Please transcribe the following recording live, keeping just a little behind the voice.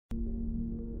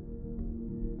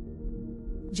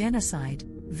Genocide,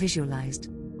 visualized.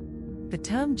 The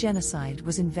term genocide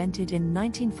was invented in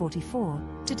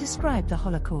 1944 to describe the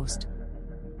Holocaust.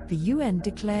 The UN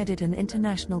declared it an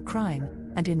international crime,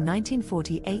 and in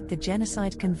 1948 the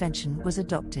Genocide Convention was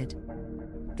adopted.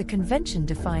 The convention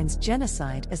defines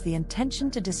genocide as the intention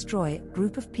to destroy a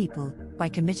group of people by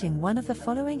committing one of the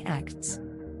following acts: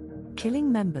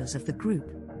 killing members of the group,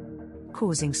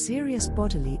 causing serious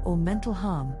bodily or mental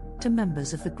harm to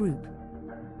members of the group,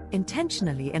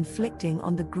 intentionally inflicting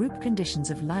on the group conditions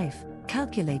of life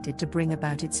calculated to bring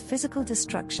about its physical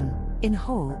destruction, in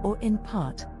whole or in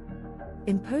part,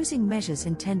 imposing measures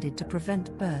intended to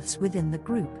prevent births within the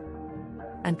group,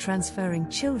 and transferring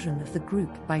children of the group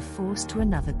by force to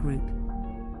another group.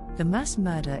 The mass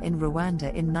murder in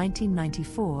Rwanda in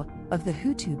 1994 of the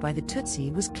Hutu by the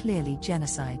Tutsi was clearly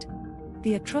genocide.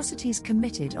 The atrocities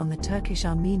committed on the Turkish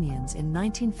Armenians in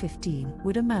 1915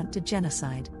 would amount to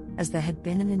genocide, as there had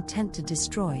been an intent to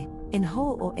destroy, in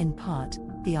whole or in part,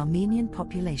 the Armenian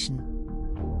population.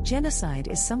 Genocide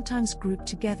is sometimes grouped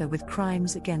together with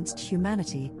crimes against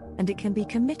humanity, and it can be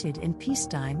committed in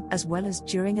peacetime as well as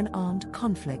during an armed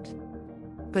conflict.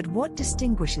 But what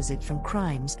distinguishes it from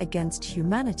crimes against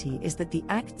humanity is that the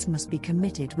acts must be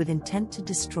committed with intent to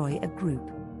destroy a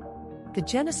group. The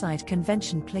Genocide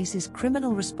Convention places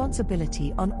criminal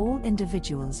responsibility on all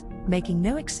individuals, making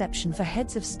no exception for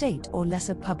heads of state or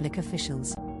lesser public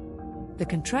officials. The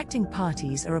contracting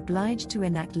parties are obliged to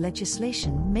enact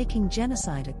legislation making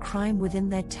genocide a crime within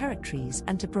their territories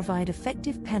and to provide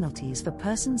effective penalties for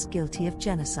persons guilty of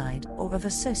genocide or of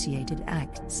associated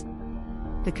acts.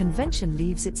 The convention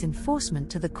leaves its enforcement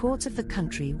to the courts of the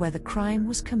country where the crime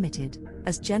was committed,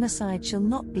 as genocide shall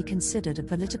not be considered a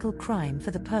political crime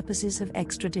for the purposes of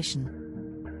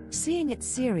extradition. Seeing its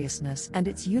seriousness and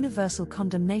its universal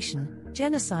condemnation,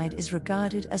 genocide is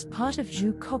regarded as part of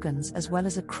jus cogens as well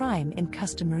as a crime in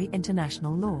customary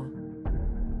international law.